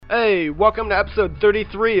Hey, welcome to episode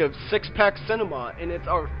 33 of Six Pack Cinema, and it's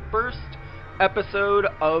our first episode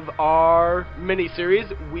of our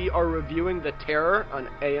mini-series. We are reviewing The Terror on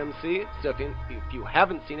AMC, so if you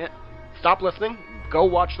haven't seen it, stop listening, go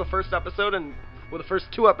watch the first episode, the first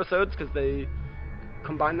two episodes, because they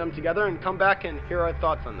combine them together, and come back and hear our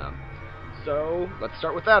thoughts on them. So, let's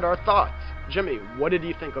start with that, our thoughts. Jimmy, what did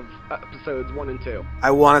you think of episodes 1 and 2? I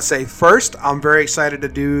want to say first, I'm very excited to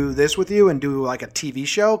do this with you and do like a TV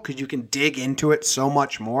show because you can dig into it so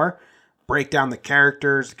much more. Break down the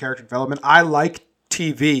characters, the character development. I like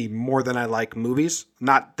TV more than I like movies.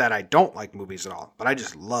 Not that I don't like movies at all, but I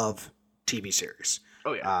just love TV series.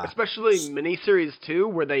 Oh yeah, especially miniseries too,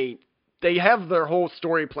 where they have their whole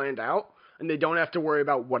story planned out and they don't have to worry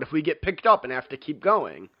about what if we get picked up and have to keep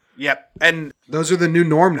going. Yep, and those are the new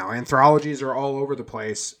norm now. Anthologies are all over the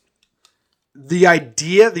place. The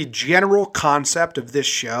idea, the general concept of this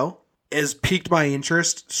show has piqued my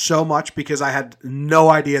interest so much because I had no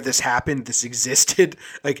idea this happened, this existed.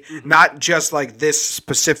 Like, not just like this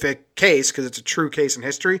specific case, because it's a true case in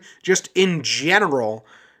history, just in general,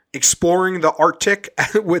 exploring the Arctic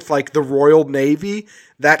with like the Royal Navy,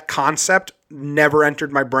 that concept never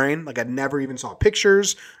entered my brain. Like, I never even saw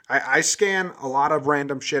pictures. I scan a lot of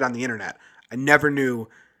random shit on the internet. I never knew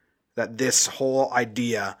that this whole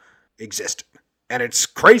idea existed. And it's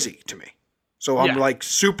crazy to me. So I'm like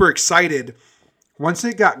super excited once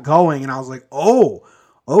it got going, and I was like, oh,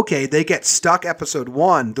 okay, they get stuck episode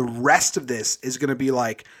 1. The rest of this is going to be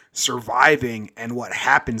like surviving and what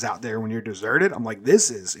happens out there when you're deserted. I'm like,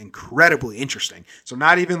 this is incredibly interesting. So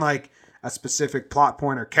not even like a specific plot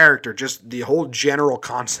point or character, just the whole general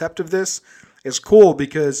concept of this is cool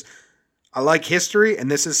because I like history,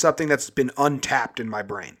 and this is something that's been untapped in my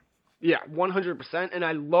brain. Yeah, 100%. And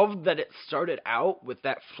I love that it started out with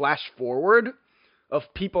that flash forward of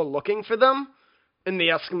people looking for them and the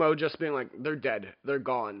Eskimo just being like, they're dead. They're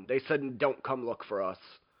gone. They said, don't come look for us.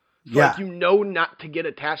 So like, you know not to get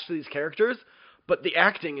attached to these characters, but the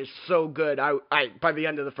acting is so good. I by the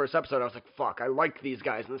end of the first episode, I was like, fuck, I like these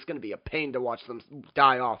guys, and it's going to be a pain to watch them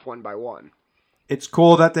die off one by one. It's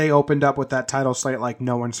cool that they opened up with that title slate like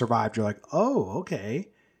no one survived. You're like, oh, okay.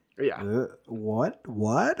 Yeah. What?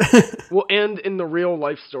 Well, and in the real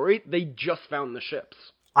life story, they just found the ships.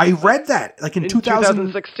 I read that like in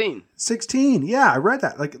 2016. 16, yeah, I read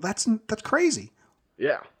that. Like that's crazy.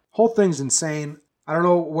 Yeah. Whole thing's insane. I don't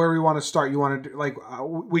know where we want to start. You want to do, like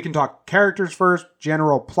we can talk characters first,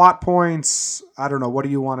 general plot points. I don't know. What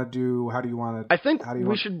do you want to do? How do you want to? I think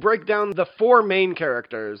we should break down the 4 main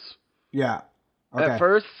characters. Yeah. Okay. At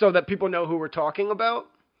first, so that people know who we're talking about,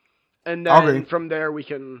 and then from there we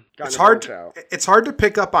can. It's hard to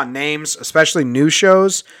pick up on names, especially new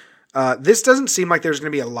shows. This doesn't seem like there's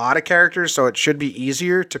going to be a lot of characters, so it should be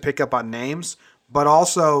easier to pick up on names. But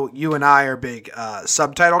also, you and I are big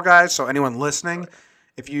subtitle guys, so anyone listening,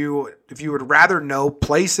 if you would rather know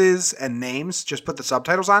places and names, just put the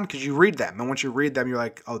subtitles on because you read them, and once you read them, you're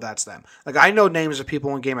like, oh, that's them. Like I know names of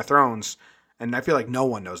people in Game of Thrones. And I feel like no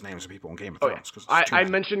one knows names of people in Game of Thrones. Yeah. I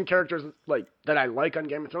mentioned characters like that I like on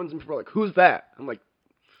Game of Thrones, and people are like, who's that? I'm like,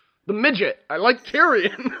 the midget. I like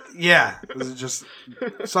Tyrion. Yeah. This is just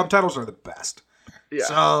subtitles are the best. Yeah.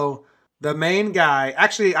 So the main guy,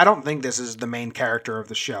 actually, I don't think this is the main character of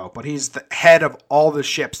the show, but he's the head of all the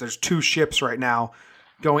ships. There's 2 ships right now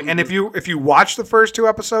going. And if you watch the first 2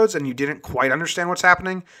 episodes and you didn't quite understand what's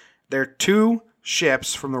happening, there are 2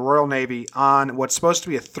 ships from the Royal Navy on what's supposed to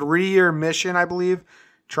be a 3-year mission, I believe,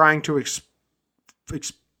 trying to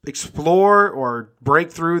explore or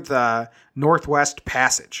break through the Northwest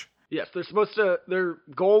Passage. Yes, their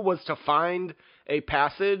goal was to find a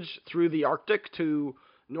passage through the Arctic to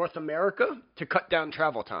North America to cut down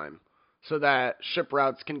travel time so that ship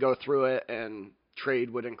routes can go through it and trade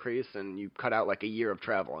would increase and you cut out like a year of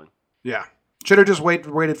traveling. Yeah. Should have just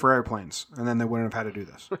waited for airplanes and then they wouldn't have had to do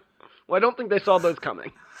this. Well, I don't think they saw those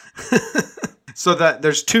coming. So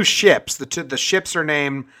there's 2 ships. The ships are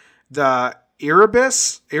named the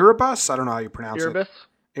Erebus. I don't know how you pronounce it.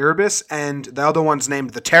 Erebus, and the other one's named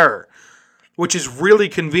the Terror, which is really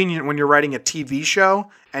convenient when you're writing a TV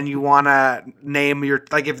show and you want to name your,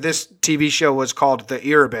 like if this TV show was called the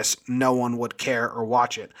Erebus, no one would care or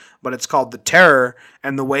watch it. But it's called the Terror,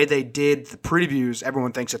 and the way they did the previews,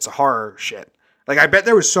 everyone thinks it's a horror shit. Like, I bet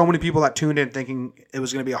there was so many people that tuned in thinking it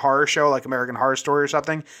was going to be a horror show, like American Horror Story or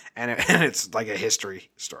something, and it's like a history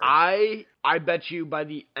story. I bet you by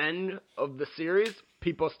the end of the series,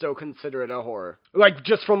 people still consider it a horror. Like,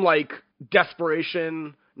 just from, like,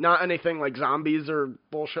 desperation, not anything like zombies or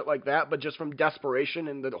bullshit like that, but just from desperation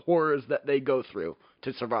and the horrors that they go through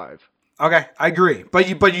to survive. Okay, I agree. But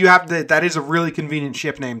you have that is a really convenient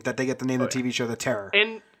ship name that they get to name the TV show The Terror.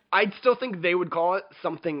 And I'd still think they would call it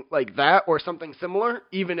something like that or something similar,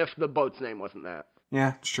 even if the boat's name wasn't that.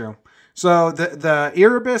 Yeah, it's true. So the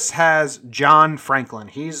Erebus has John Franklin.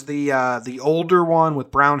 He's the older one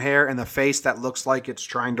with brown hair and the face that looks like it's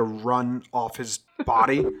trying to run off his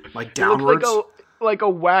body, like downwards. It looks like a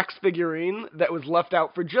wax figurine that was left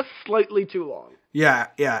out for just slightly too long. Yeah.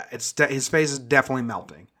 His face is definitely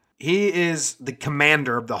melting. He is the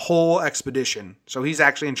commander of the whole expedition, so he's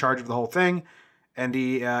actually in charge of the whole thing. And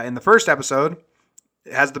he, in the first episode,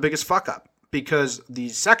 has the biggest fuck up because the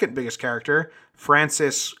second biggest character,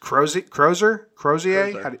 Francis Crozier,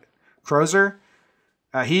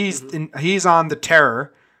 he's on the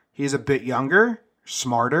Terror. He's a bit younger,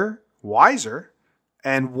 smarter, wiser,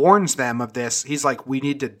 and warns them of this. He's like, we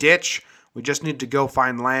need to ditch. We just need to go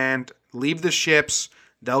find land, leave the ships.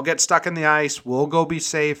 They'll get stuck in the ice. We'll go be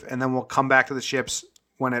safe, and then we'll come back to the ships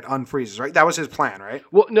when it unfreezes, right? That was his plan, right?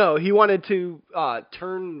 Well, no, he wanted to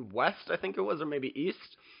turn west, I think it was, or maybe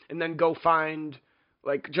east, and then go find,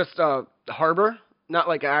 like, just a harbor. Not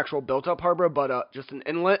like an actual built-up harbor, but just an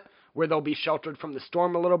inlet where they'll be sheltered from the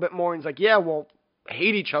storm a little bit more. And he's like, yeah, we'll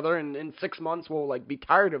hate each other, and in 6 months we'll, like, be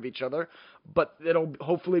tired of each other, but it'll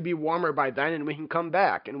hopefully be warmer by then, and we can come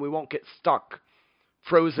back, and we won't get stuck,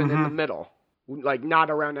 frozen in the middle. Like,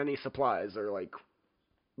 not around any supplies or, like,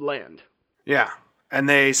 land. Yeah. And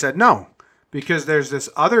they said no, because there's this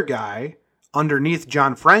other guy underneath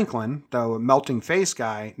John Franklin, the melting face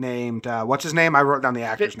guy, named, what's his name? I wrote down the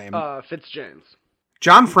actor's name. Fitzjames.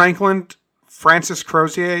 John Franklin, Francis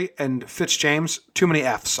Crozier, and Fitzjames. Too many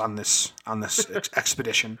F's on this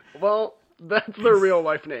expedition. Well, that's their real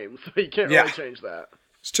life names, so you can't really change that.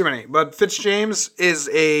 It's too many. But Fitzjames is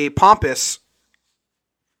a pompous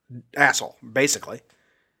asshole, basically.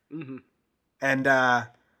 Mm-hmm. And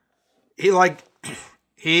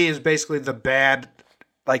he is basically the bad.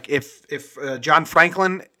 Like if John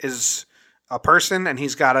Franklin is a person and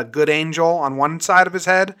he's got a good angel on one side of his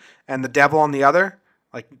head and the devil on the other,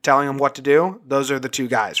 like telling him what to do, those are the two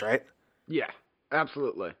guys, right? Yeah,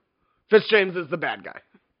 absolutely. Fitzjames is the bad guy.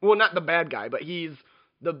 Well, not the bad guy, but he's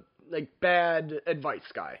the bad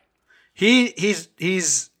advice guy. He's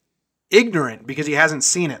ignorant because he hasn't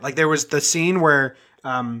seen it. Like there was the scene where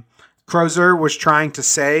Crozier was trying to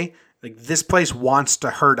say, like, this place wants to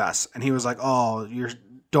hurt us, and he was like, "Oh,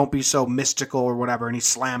 don't be so mystical or whatever," and he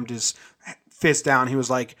slammed his fist down. He was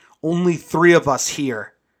like, "Only 3 of us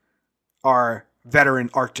here are veteran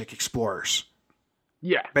Arctic explorers."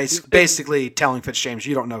 Yeah, basically telling Fitzjames,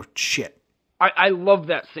 "You don't know shit." I love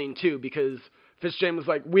that scene too because Fitzjames was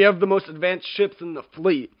like, "We have the most advanced ships in the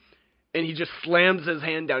fleet," and he just slams his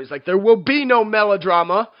hand down. He's like, "There will be no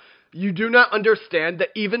melodrama. You do not understand that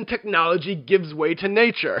even technology gives way to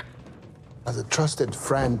nature." As a trusted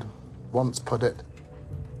friend once put it,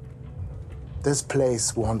 this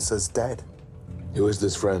place wants us dead. Who is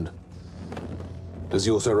this friend? Does he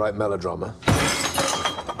also write melodrama?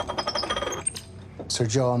 Sir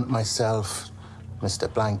John, myself, Mr.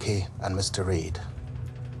 Blanky, and Mr. Reed.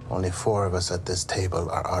 Only 4 of us at this table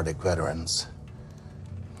are Arctic veterans.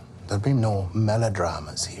 There'll be no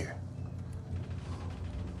melodramas here.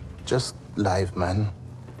 Just live men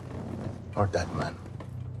or dead men.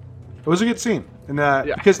 It was a good scene, and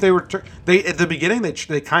because they at the beginning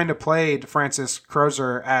they kind of played Francis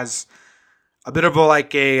Crozier as a bit of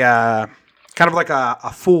a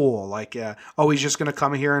fool, like he's just gonna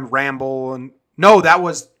come here and ramble, and no, that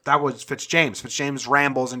was Fitzjames. Fitzjames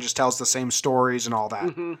rambles and just tells the same stories and all that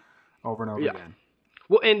over and over again.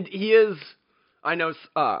 Well, and he is, I know,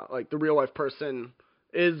 like the real life person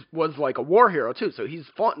was like a war hero too. So he's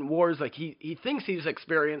fought in wars. Like he thinks he's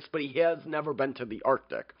experienced, but he has never been to the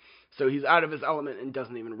Arctic. So he's out of his element and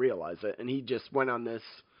doesn't even realize it. And he just went on this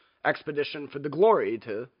expedition for the glory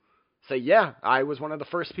to say, yeah, I was one of the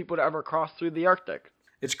first people to ever cross through the Arctic.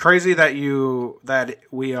 It's crazy that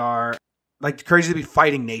we are, like, crazy to be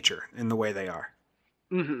fighting nature in the way they are.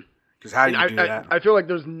 Mm-hmm. Because how do you do that? I feel like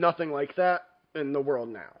there's nothing like that in the world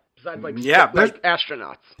now. Besides, like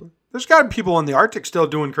astronauts. There's got to be people in the Arctic still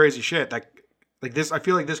doing crazy shit. Like this, I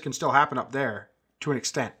feel like this can still happen up there to an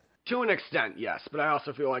extent. To an extent, yes. But I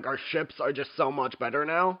also feel like our ships are just so much better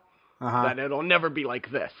now that it'll never be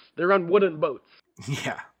like this. They're on wooden boats.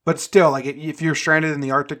 Yeah. But still, like, if you're stranded in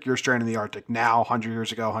the Arctic, you're stranded in the Arctic now, 100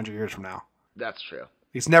 years ago, 100 years from now. That's true.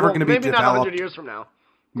 It's never going to be developed. Maybe not 100 years from now.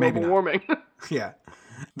 Global warming. Yeah.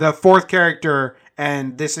 The 4th character,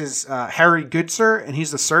 and this is Harry Goodser, and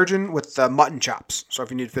he's the surgeon with the mutton chops. So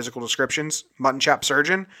if you need physical descriptions, mutton chop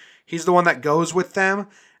surgeon. He's the one that goes with them.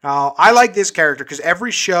 I like this character because every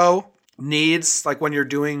show needs, like when you're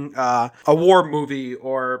doing a war movie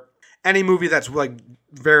or any movie that's like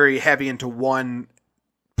very heavy into one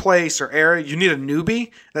place or area, you need a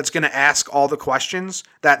newbie that's going to ask all the questions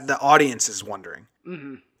that the audience is wondering.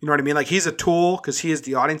 Mm-hmm. You know what I mean? Like he's a tool because he is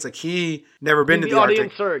the audience. Like he never been to the audience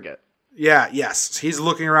Arctic. surrogate. Yeah, yes. He's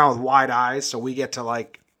looking around with wide eyes, so we get to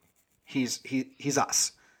like, he's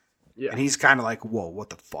us. Yeah. And he's kind of like, whoa, what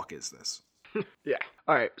the fuck is this? Yeah.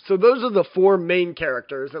 All right. So those are the 4 main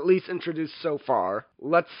characters, at least introduced so far.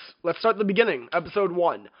 Let's start at the beginning. Episode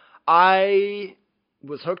 1. I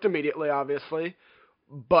was hooked immediately, obviously,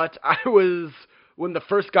 but when the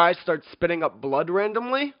first guy starts spitting up blood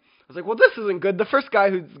randomly, I was like, well, this isn't good. The first guy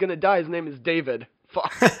who's gonna die, his name is David.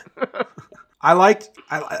 Fuck. I liked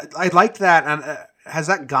that. And has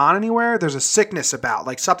that gone anywhere? There's a sickness about,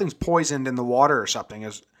 like something's poisoned in the water or something.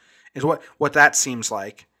 Is what that seems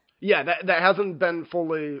like. Yeah, that hasn't been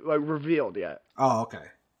fully like revealed yet. Oh, okay.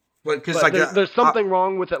 Because but like there's something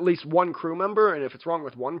wrong with at least one crew member, and if it's wrong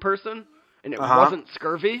with one person, and it wasn't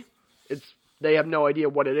scurvy, they have no idea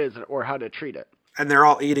what it is or how to treat it. And they're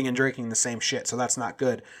all eating and drinking the same shit, so that's not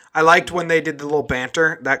good. I liked when they did the little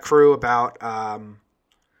banter, that crew about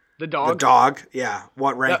the dog. The dog, yeah.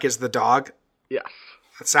 What rank is the dog? Yes.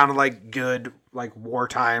 It sounded like good, like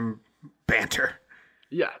wartime banter.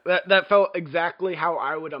 Yeah, that felt exactly how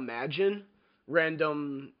I would imagine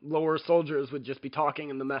random lower soldiers would just be talking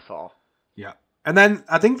in the mess hall. Yeah. And then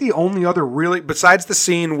I think the only other really, besides the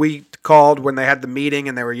scene we called when they had the meeting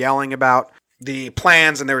and they were yelling about the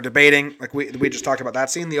plans and they were debating, like we just talked about that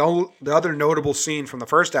scene. The other notable scene from the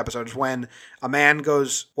first episode is when a man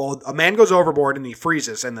goes overboard and he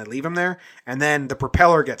freezes and they leave him there, and then the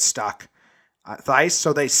propeller gets stuck at the ice.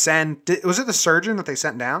 So they was it the surgeon that they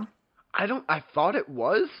sent down? I thought it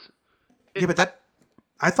was. Yeah, but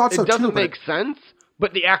I thought so too. It doesn't make sense,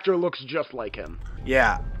 but the actor looks just like him.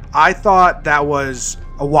 Yeah. I thought that was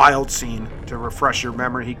a wild scene to refresh your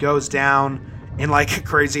memory. He goes down in like a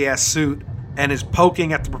crazy ass suit and is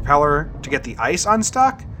poking at the propeller to get the ice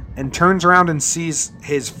unstuck and turns around and sees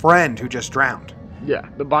his friend who just drowned. Yeah,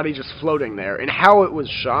 the body just floating there. And how it was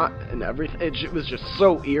shot and everything, it was just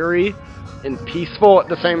so eerie and peaceful at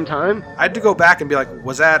the same time. I had to go back and be like,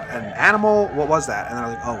 was that an animal? What was that? And then I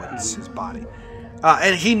was like, oh, it's his body.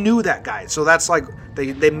 And he knew that guy. So that's like,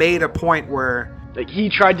 they made a point where... Like, he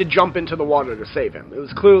tried to jump into the water to save him. It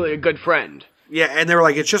was clearly a good friend. Yeah, and they were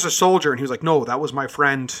like, it's just a soldier. And he was like, no, that was my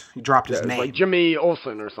friend. He dropped his name. Like Jimmy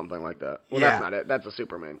Olsen or something like that. Well, yeah. That's not it. That's a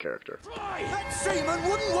Superman character. That seaman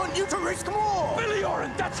wouldn't want you to risk more! Billy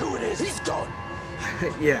Oren, that's who it is! He's gone!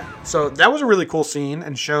 Yeah, so that was a really cool scene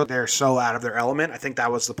and showed they're so out of their element. I think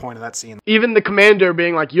that was the point of that scene. Even the commander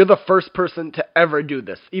being like, you're the first person to ever do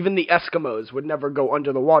this. Even the Eskimos would never go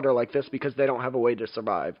under the water like this because they don't have a way to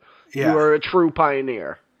survive. Yeah. You are a true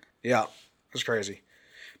pioneer. Yeah, it's crazy.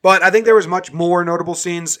 But I think there was much more notable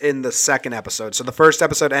scenes in the second episode. So the first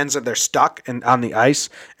episode ends that they're stuck on the ice,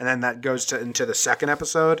 and then that goes into the second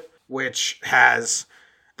episode, which has,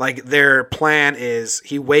 like, their plan is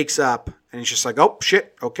he wakes up and he's just like, oh,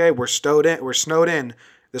 shit, okay, we're snowed in.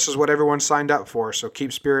 This is what everyone signed up for, so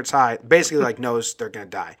keep spirits high. Basically, like, knows they're going to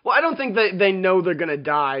die. Well, I don't think they know they're going to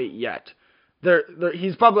die yet.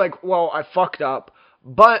 He's probably like, well, I fucked up,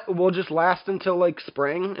 but we'll just last until, like,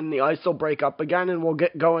 spring, and the ice will break up again, and we'll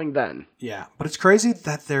get going then. Yeah, but it's crazy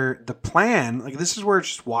that the plan, like, this is where it's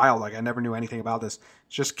just wild. Like, I never knew anything about this.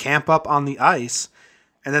 It's just camp up on the ice,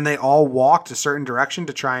 and then they all walked a certain direction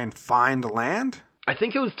to try and find land. I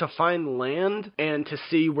think it was to find land and to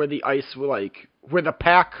see where the ice, like, where the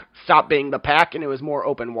pack stopped being the pack and it was more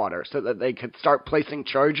open water so that they could start placing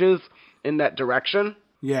charges in that direction.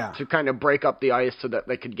 Yeah. To kind of break up the ice so that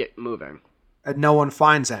they could get moving. And no one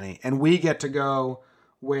finds any. And we get to go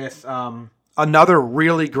with another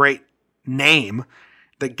really great name.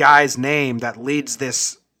 The guy's name that leads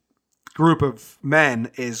this group of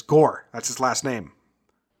men is Gore. That's his last name.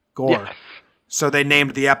 Gore. Yes. So they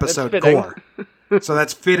named the episode Gore. So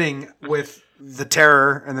that's fitting with the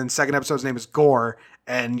Terror, and then second episode's name is Gore,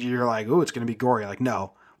 and you're like, ooh, it's going to be gory. Like,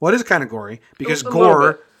 no. Well, it is kind of gory, because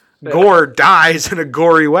Gore dies in a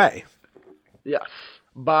gory way. Yes.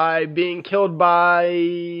 By being killed by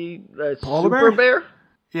a Polar super bear?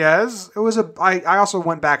 Yes. It was I also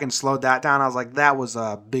went back and slowed that down. I was like, that was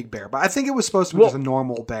a big bear. But I think it was supposed to be just a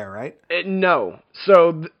normal bear, right? No.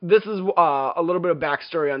 So this is a little bit of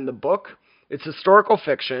backstory on the book. It's historical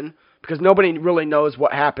fiction, because nobody really knows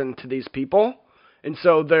what happened to these people. And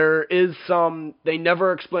so there is they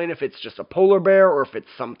never explain if it's just a polar bear or if it's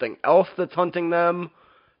something else that's hunting them.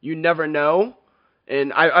 You never know.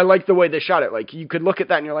 And I like the way they shot it. Like, you could look at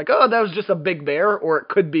that and you're like, oh, that was just a big bear, or it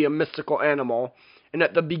could be a mystical animal. And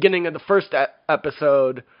at the beginning of the first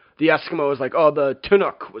episode, the Eskimo was like, oh, the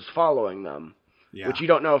Tunuk was following them. Yeah. Which you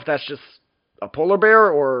don't know if that's just a polar bear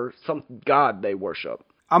or some god they worship.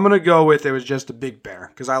 I'm going to go with it was just a big bear,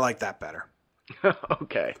 because I like that better.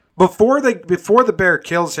 Okay. Before the bear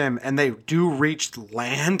kills him and they do reach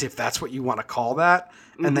land, if that's what you want to call that,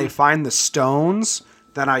 and they find the stones,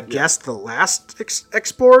 then I guess the last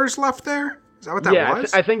explorers left there? Is that what that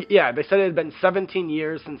was? I think, they said it had been 17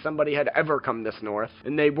 years since somebody had ever come this north,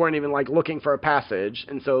 and they weren't even, like, looking for a passage,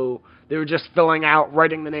 and so they were just filling out,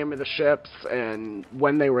 writing the name of the ships, and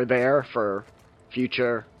when they were there for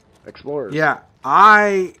future explorers. Yeah,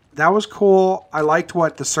 that was cool. I liked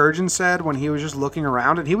what the surgeon said when he was just looking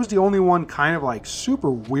around, and he was the only one kind of, like,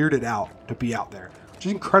 super weirded out to be out there, which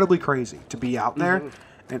is incredibly crazy to be out there.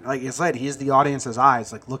 And like I said, he's the audience's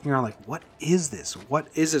eyes, like looking around like, what is this? What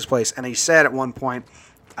is this place? And he said at one point,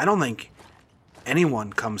 I don't think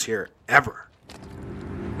anyone comes here ever.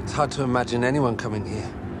 It's hard to imagine anyone coming here.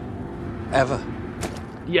 Ever.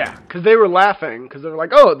 Yeah, because they were laughing, because they were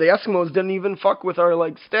like, oh, the Eskimos didn't even fuck with our,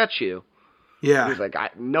 like, statue. Yeah. He's like,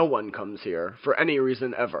 no one comes here for any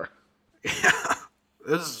reason ever. Yeah.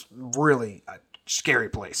 This is really a scary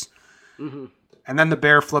place. And then the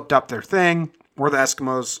bear flipped up their thing. Or the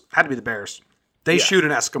Eskimos, had to be the bears. They shoot an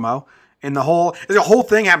Eskimo. And the whole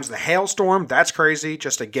thing happens. The hailstorm, that's crazy.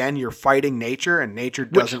 Just again, you're fighting nature, and nature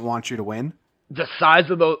doesn't want you to win. The size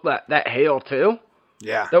of that hail, too?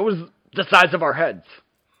 Yeah. That was the size of our heads.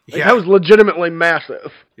 Like, Yeah. That was legitimately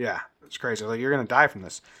massive. Yeah, it's crazy. Like, you're going to die from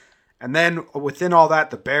this. And then within all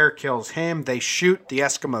that, the bear kills him. They shoot the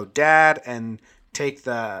Eskimo dad and take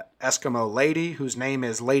the Eskimo lady, whose name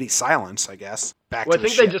is Lady Silence, I guess, back Well, to I the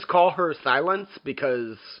think ship. they just call her Silence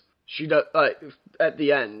because she does. At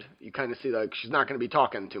the end, you kind of see like she's not going to be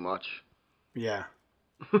talking too much. Yeah.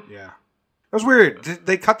 Yeah. That was weird. Did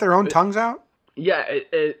they cut their own tongues out? Yeah,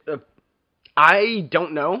 I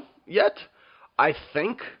don't know yet. I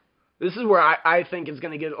think this is where I think it's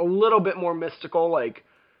going to get a little bit more mystical. Like,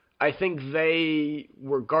 I think they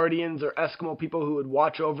were guardians or Eskimo people who would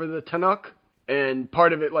watch over the Tanuk. And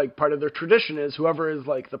part of their tradition is whoever is,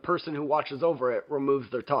 like, the person who watches over it removes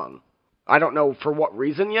their tongue. I don't know for what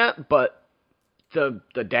reason yet, but the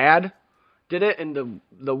dad did it, and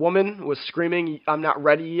the woman was screaming, I'm not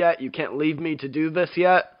ready yet, you can't leave me to do this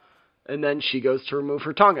yet. And then she goes to remove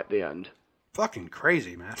her tongue at the end. Fucking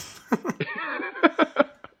crazy, man.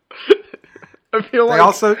 I feel They like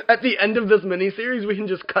also- at the end of this miniseries, we can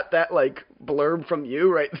just cut that, like, blurb from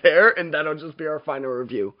you right there, and that'll just be our final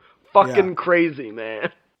review. Fucking Yeah. crazy,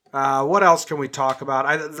 man. What else can we talk about?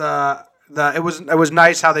 It was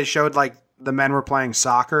nice how they showed like the men were playing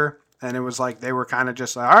soccer, and it was like they were kind of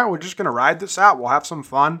just like, all right, we're just gonna ride this out. We'll have some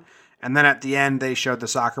fun. And then at the end, they showed the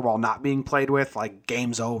soccer ball not being played with. Like,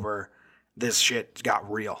 game's over. This shit got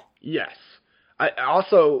real. Yes. I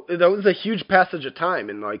also, that was a huge passage of time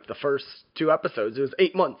in, like, the first 2 episodes. It was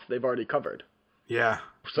 8 months they've already covered. Yeah.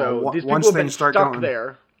 So Well, these once people have been things start stuck going-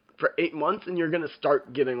 there for 8 months, and you're going to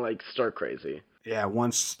start getting, like, stir crazy. Yeah,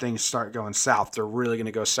 once things start going south, they're really going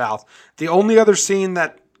to go south. The only other scene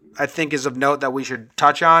that I think is of note that we should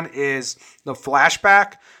touch on is the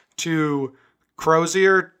flashback to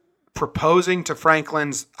Crozier proposing to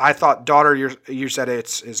Franklin's, I thought, daughter. You said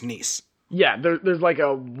it's his niece. Yeah, there's like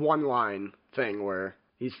a one-line thing where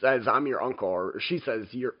he says, I'm your uncle, or she says,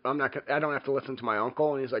 I don't have to listen to my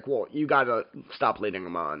uncle, and he's like, well, you got to stop leading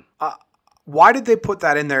him on. Why did they put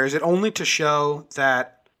that in there? Is it only to show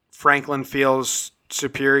that Franklin feels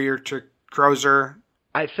superior to Crozier?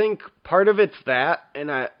 I think part of it's that, and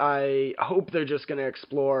I hope they're just going to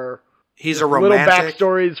explore He's a little romantic.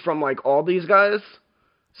 backstories from like all these guys,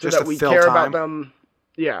 so Just that to we fill care time. about them.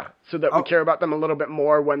 Yeah, so that we care about them a little bit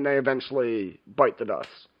more when they eventually bite the dust.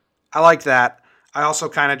 I like that. I also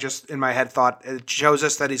kind of just in my head thought it shows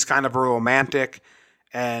us that he's kind of a romantic,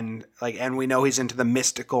 and we know he's into the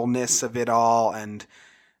mysticalness of it all, and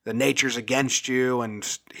the nature's against you,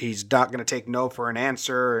 and he's not going to take no for an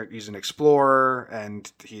answer. He's an explorer,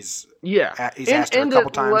 and he's asked her a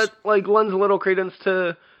couple times. Lends a little credence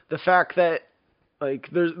to the fact that like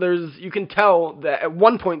there's you can tell that at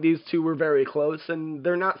one point these two were very close, and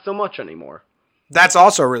they're not so much anymore. That's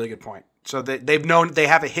also a really good point. So they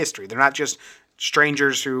have a history. They're not just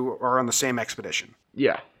strangers who are on the same expedition.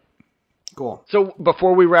 Yeah. Cool. So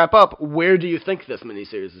before we wrap up, where do you think this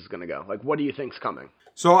miniseries is going to go? Like, what do you think's coming?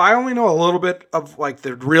 So I only know a little bit of like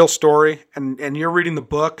the real story, and you're reading the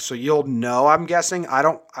book, so you'll know. I'm guessing. I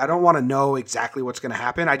don't want to know exactly what's going to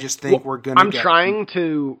happen. I just think we're going to. I'm trying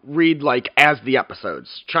to read like as the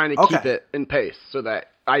episodes, trying to keep it in pace so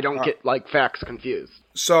that I don't get like facts confused.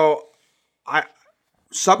 So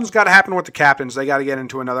something's got to happen with the captains. They got to get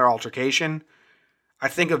into another altercation. I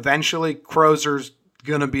think eventually Crozer's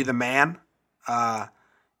going to be the man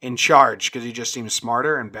in charge because he just seems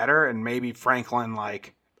smarter and better. And maybe Franklin,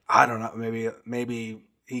 like, I don't know, maybe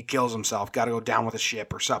he kills himself, got to go down with a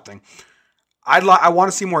ship or something. I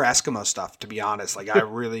want to see more Eskimo stuff, to be honest. Like, I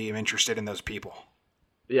really am interested in those people.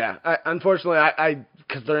 Yeah, unfortunately,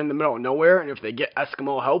 because they're in the middle of nowhere, and if they get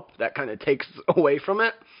Eskimo help, that kind of takes away from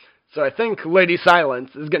it. So I think Lady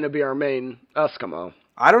Silence is going to be our main Eskimo.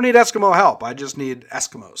 I don't need Eskimo help. I just need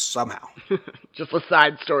Eskimos somehow. Just a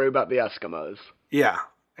side story about the Eskimos. Yeah,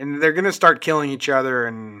 and they're going to start killing each other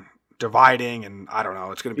and dividing, and I don't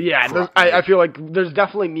know. It's going to be... Yeah, I feel like there's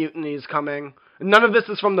definitely mutinies coming. None of this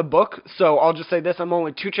is from the book, so I'll just say this. I'm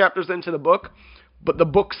only 2 chapters into the book. But the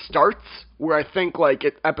book starts where I think, like,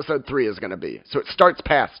 episode 3 is going to be. So it starts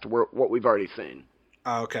past what we've already seen.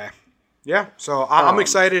 Okay. Yeah, so I'm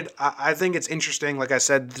excited. I think it's interesting. Like I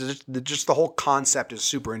said, just the whole concept is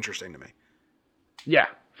super interesting to me. Yeah,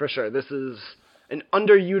 for sure. This is an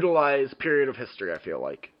underutilized period of history, I feel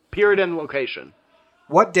like. Period and location.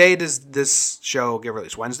 What day does this show get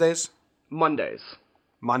released? Wednesdays? Mondays.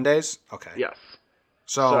 Mondays? Okay. Yes.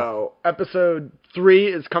 So episode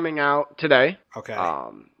 3 is coming out today. Okay.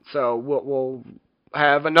 So we'll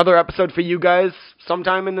have another episode for you guys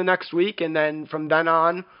sometime in the next week, and then from then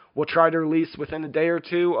on, we'll try to release within a day or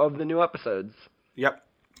 2 of the new episodes. Yep.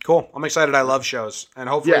 Cool. I'm excited. I love shows, and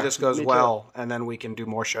hopefully this goes me well, and then we can do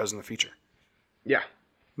more shows in the future. Yeah.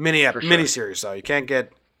 Mini series though. You can't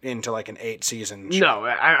get into like an 8-season show. No,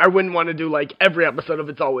 I wouldn't want to do like every episode of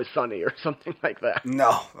It's Always Sunny or something like that.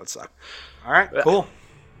 No, that sucks. All right. Cool.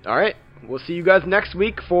 All right. We'll see you guys next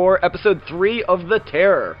week for episode 3 of The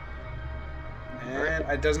Terror. And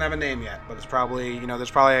it doesn't have a name yet, but it's probably, there's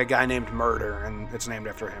probably a guy named Murder, and it's named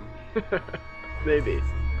after him. Maybe.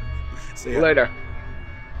 See ya. Later.